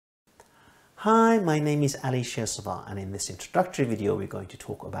Hi, my name is Ali Shersova, and in this introductory video we're going to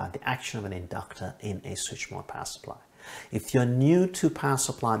talk about the action of an inductor in a switch mode power supply. If you're new to power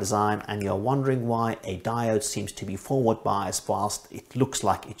supply design and you're wondering why a diode seems to be forward biased whilst it looks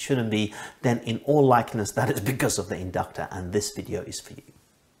like it shouldn't be, then in all likeliness that is because of the inductor, and this video is for you.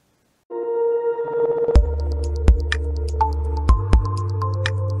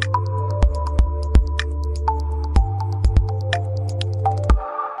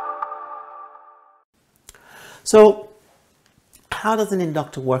 So how does an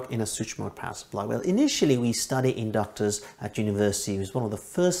inductor work in a switch mode power supply? Well, initially we study inductors at university. It's one of the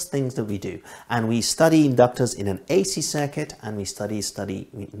first things that we do, and we study inductors in an AC circuit, and we study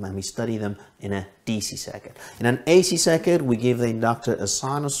them in a DC circuit. In an AC circuit, we give the inductor a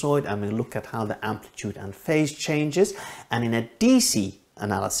sinusoid and we look at how the amplitude and phase changes, and in a DC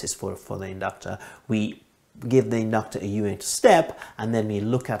analysis for the inductor, we give the inductor a unit step, and then we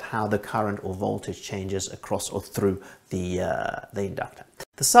look at how the current or voltage changes across or through the inductor.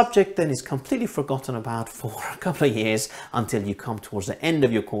 The subject then is completely forgotten about for a couple of years until you come towards the end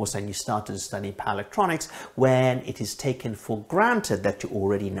of your course and you start to study power electronics, when it is taken for granted that you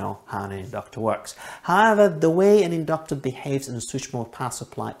already know how an inductor works. However, the way an inductor behaves in a switch mode power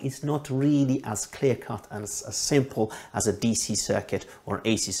supply is not really as clear-cut and as simple as a DC circuit or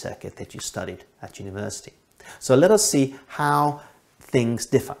AC circuit that you studied at university. So let us see how things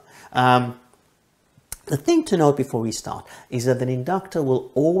differ. The thing to note before we start is that an inductor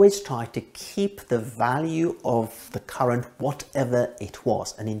will always try to keep the value of the current whatever it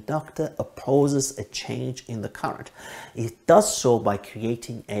was. An inductor opposes a change in the current. It does so by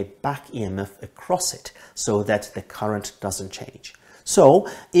creating a back EMF across it so that the current doesn't change. So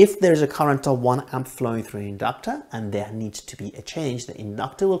if there is a current of 1 amp flowing through an inductor and there needs to be a change, the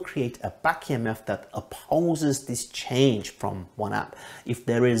inductor will create a back EMF that opposes this change from 1 amp. If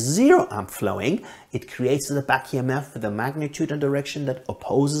there is 0 amp flowing, it creates the back EMF with a magnitude and direction that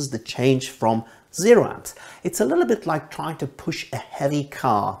opposes the change from 0 amps. It's a little bit like trying to push a heavy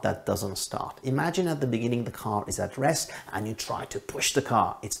car that doesn't start. Imagine at the beginning the car is at rest and you try to push the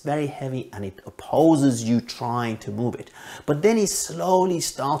car. It's very heavy and it opposes you trying to move it. But then it slowly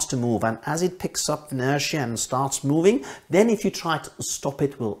starts to move, and as it picks up inertia and starts moving, then if you try to stop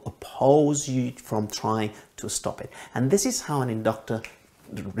it, will oppose you from trying to stop it. And this is how an inductor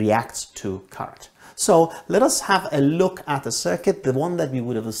reacts to current. So let us have a look at the circuit, the one that we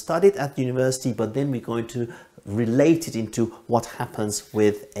would have studied at university, but then we're going to relate it into what happens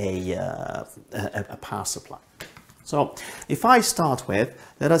with a power supply. So if I start with,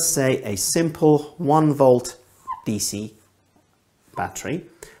 let us say, a simple 1 volt DC battery.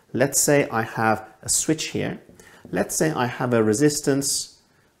 Let's say I have a switch here. Let's say I have a resistance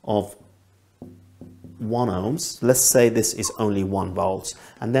of 1 ohms. Let's say this is only 1 volt,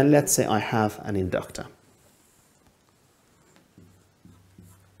 and then let's say I have an inductor.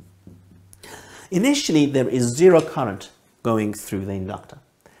 Initially there is 0 current going through the inductor.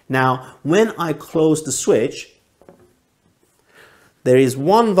 Now when I close the switch, there is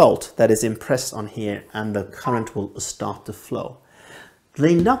 1 volt that is impressed on here and the current will start to flow. The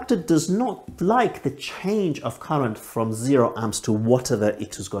inductor does not like the change of current from 0 amps to whatever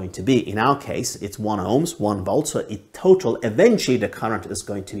it is going to be. In our case, it's 1 ohms, 1 volt, so in total, eventually the current is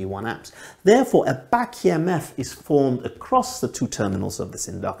going to be 1 amps. Therefore, a back EMF is formed across the 2 terminals of this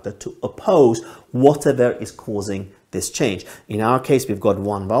inductor to oppose whatever is causing this change. In our case, we've got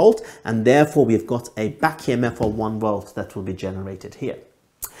 1 volt, and therefore we've got a back EMF of 1 volt that will be generated here.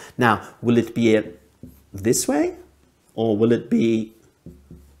 Now, will it be this way, or will it be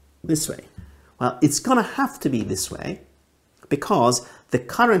this way? Well, it's going to have to be this way, because the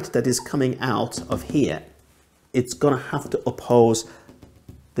current that is coming out of here, it's going to have to oppose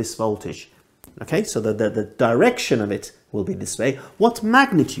this voltage. Okay, so the direction of it will be this way. What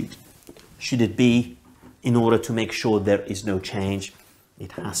magnitude should it be in order to make sure there is no change?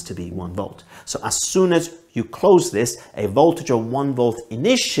 It has to be 1 volt. So as soon as you close this, a voltage of 1 volt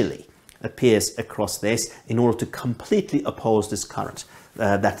initially appears across this in order to completely oppose this current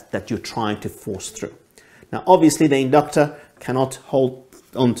that you're trying to force through. Now obviously the inductor cannot hold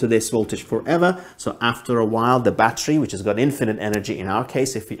onto this voltage forever, so after a while the battery, which has got infinite energy in our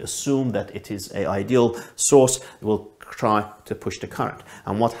case, if we assume that it is an ideal source, will try to push the current.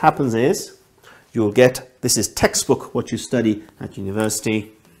 And what happens is you'll get, this is textbook what you study at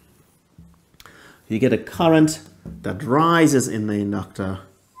university, you get a current that rises in the inductor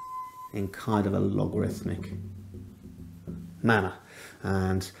in kind of a logarithmic manner.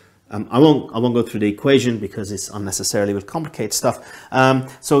 And I won't go through the equation because it's unnecessarily will complicate stuff.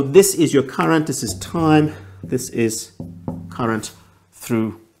 So this is your current, this is time, this is current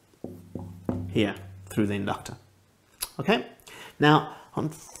through here through the inductor. Okay, now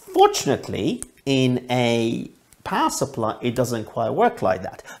unfortunately in a power supply it doesn't quite work like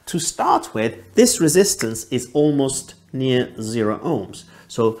that. To start with, this resistance is almost near 0 ohms,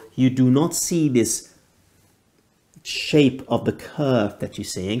 so you do not see this shape of the curve that you're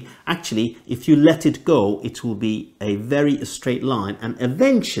seeing. Actually, if you let it go, it will be a very straight line, and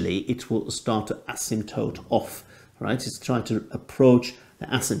eventually it will start to asymptote off, right? It's trying to approach the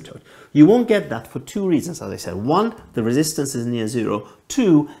asymptote. You won't get that for 2 reasons, as I said. 1, the resistance is near 0.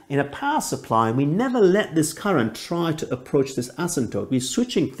 2, in a power supply, we never let this current try to approach this asymptote. We're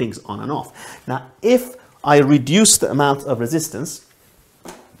switching things on and off. Now, if I reduce the amount of resistance,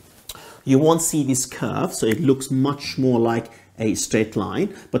 you won't see this curve, so it looks much more like a straight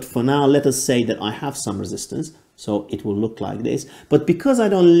line. But for now, let us say that I have some resistance, so it will look like this. But because I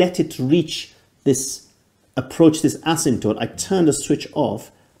don't let it reach this, approach this asymptote, I turn the switch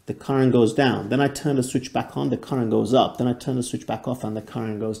off, the current goes down. Then I turn the switch back on, the current goes up. Then I turn the switch back off and the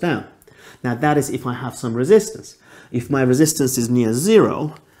current goes down. Now that is if I have some resistance. If my resistance is near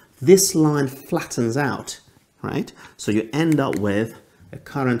 0, this line flattens out, right? So you end up with a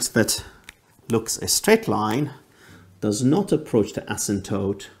current that looks a straight line, does not approach the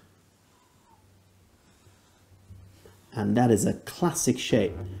asymptote, and that is a classic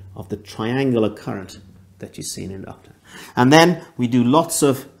shape of the triangular current that you see in inductor. And then we do lots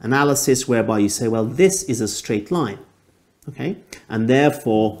of analysis whereby you say, well, this is a straight line, okay? And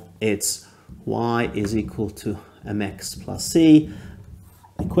therefore it's y is equal to mx plus c,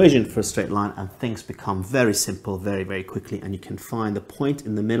 equation for a straight line, and things become very simple very, very quickly. And you can find the point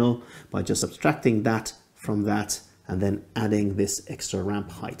in the middle by just subtracting that from that and then adding this extra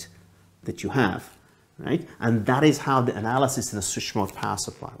ramp height that you have, right? And that is how the analysis in a switch mode power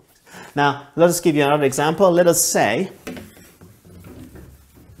supply works. Now, let us give you another example. Let us say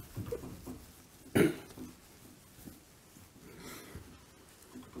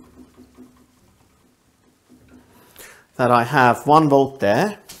that I have 1 volt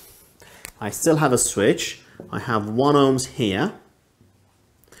there. I still have a switch. I have 1 ohms here.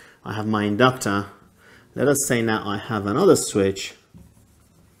 I have my inductor. Let us say now I have another switch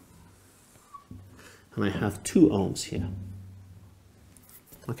and I have 2 ohms here.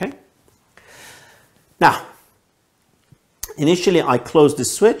 Okay. Now, initially I close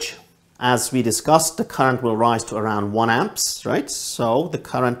this switch. As we discussed, the current will rise to around 1 amps, right? So the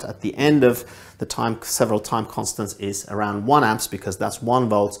current at the end of the time, several time constants, is around 1 amps because that's 1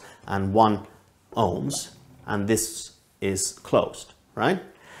 volts and 1 ohms, and this is closed, right?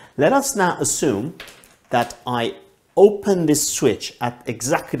 Let us now assume that I open this switch at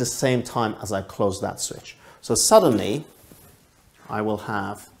exactly the same time as I close that switch. So suddenly I will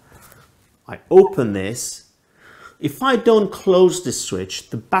have, I open this. If I don't close this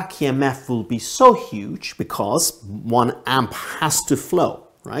switch, the back EMF will be so huge because 1 amp has to flow,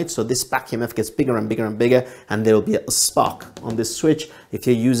 right? So this back EMF gets bigger and bigger and bigger, and there will be a spark on this switch. If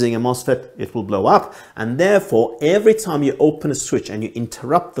you're using a MOSFET, it will blow up. And therefore, every time you open a switch and you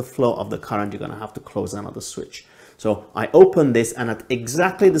interrupt the flow of the current, you're going to have to close another switch. So I open this, and at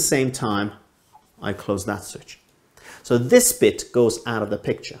exactly the same time, I close that switch. So this bit goes out of the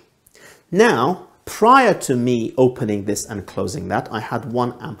picture. Now, prior to me opening this and closing that, I had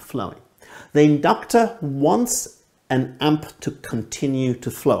 1 amp flowing. The inductor wants an amp to continue to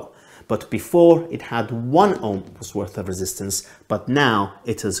flow, but before it had 1 ohms worth of resistance, but now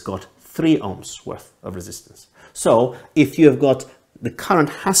it has got 3 ohms worth of resistance. So if you have got, the current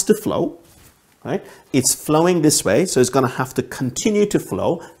has to flow, right? It's flowing this way, so it's going to have to continue to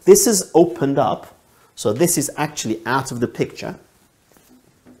flow. This is opened up, so this is actually out of the picture.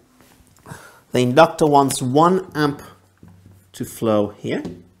 The inductor wants 1 amp to flow here,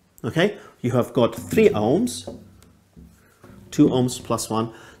 okay? You have got 3 ohms, 2 ohms plus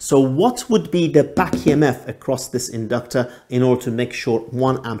 1. So what would be the back EMF across this inductor in order to make sure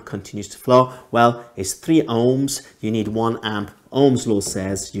 1 amp continues to flow? Well, it's 3 ohms, you need 1 amp. Ohm's law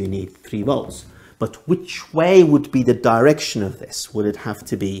says you need 3 volts. But which way would be the direction of this? Would it have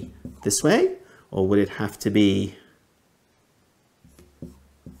to be this way, or would it have to be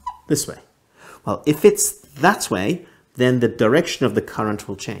this way? Well, if it's that way, then the direction of the current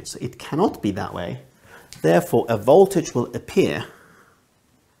will change. So it cannot be that way. Therefore, a voltage will appear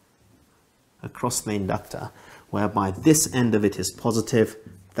across the inductor, whereby this end of it is positive,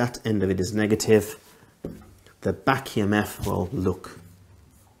 that end of it is negative. The back EMF will look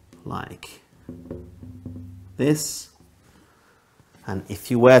like this. And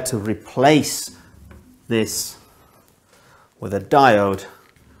if you were to replace this with a diode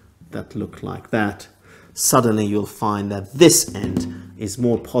that looked like that, suddenly you'll find that this end is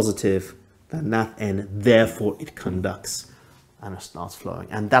more positive than that end, therefore it conducts and it starts flowing.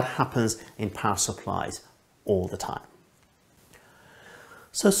 And that happens in power supplies all the time.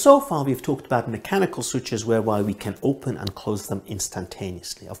 So far we've talked about mechanical switches whereby we can open and close them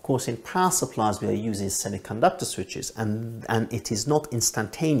instantaneously. Of course, in power supplies we are using semiconductor switches, and it is not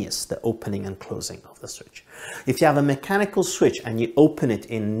instantaneous, the opening and closing of the switch. If you have a mechanical switch and you open it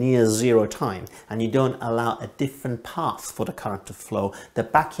in near zero time and you don't allow a different path for the current to flow, the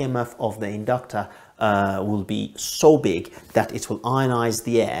back EMF of the inductor will be so big that it will ionize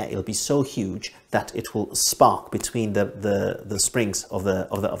the air. It'll be so huge that it will spark between the springs of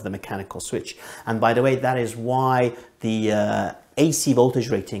the mechanical switch. And by the way, that is why the AC voltage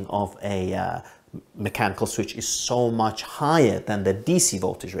rating of a mechanical switch is so much higher than the DC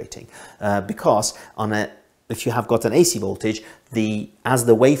voltage rating, because if you have got an AC voltage, as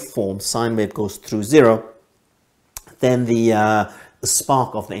the waveform sine wave goes through zero, then the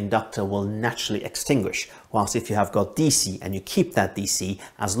spark of the inductor will naturally extinguish. Whilst if you have got DC and you keep that DC,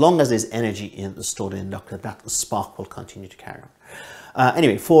 as long as there's energy stored in the inductor, that spark will continue to carry on.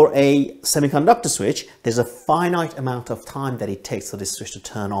 Anyway, for a semiconductor switch, there's a finite amount of time that it takes for this switch to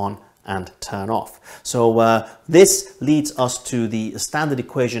turn on and turn off. So this leads us to the standard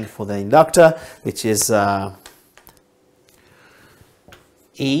equation for the inductor, which is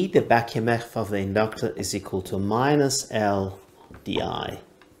E, the back EMF of the inductor, is equal to minus L di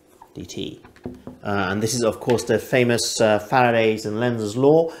dt. And this is of course the famous Faraday's and Lenz's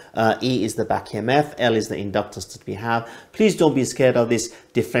law. E is the back EMF, L is the inductance that we have. Please don't be scared of this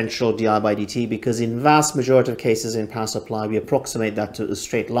differential di by dt, because in vast majority of cases in power supply we approximate that to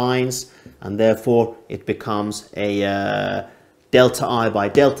straight lines, and therefore it becomes a delta I by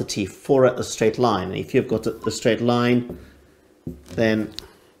delta t for a straight line. And if you've got a straight line, then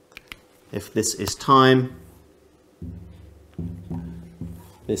if this is time,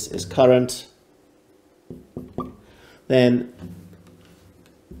 this is current, then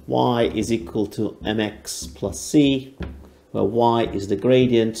y is equal to mx plus c, where y is the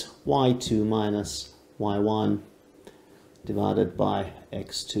gradient, y2 minus y1 divided by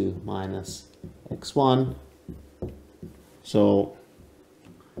x2 minus x1. So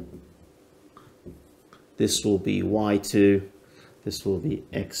this will be y2, this will be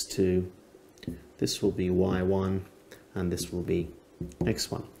x2, this will be y1, and this will be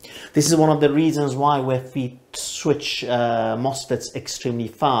x1. This is one of the reasons why if we switch MOSFETs extremely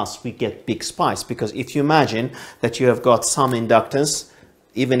fast, we get big spikes. Because if you imagine that you have got some inductance,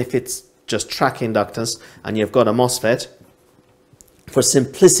 even if it's just track inductance, and you've got a MOSFET, for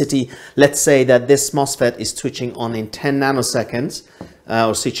simplicity, let's say that this MOSFET is switching on in 10 nanoseconds,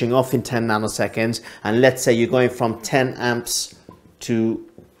 or switching off in 10 nanoseconds, and let's say you're going from 10 amps to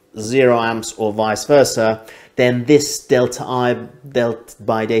 0 amps or vice versa, then this delta I delta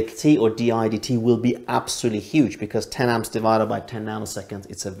by delta t or di dt will be absolutely huge, because 10 amps divided by 10 nanoseconds,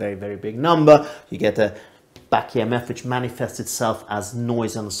 it's a very, very big number. You get a back EMF which manifests itself as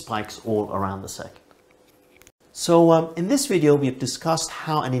noise and spikes all around the circuit. So in this video we've discussed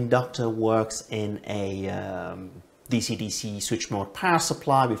how an inductor works in a DC-DC switch mode power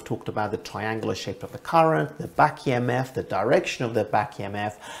supply. We've talked about the triangular shape of the current, the back EMF, the direction of the back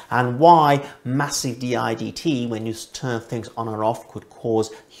EMF, and why massive DI/dt, when you turn things on or off, could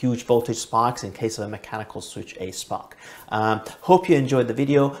cause huge voltage spikes. In case of a mechanical switch, a spark. Hope you enjoyed the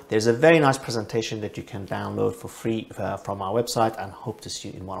video. There's a very nice presentation that you can download for free from our website, and hope to see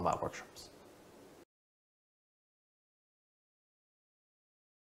you in one of our workshops.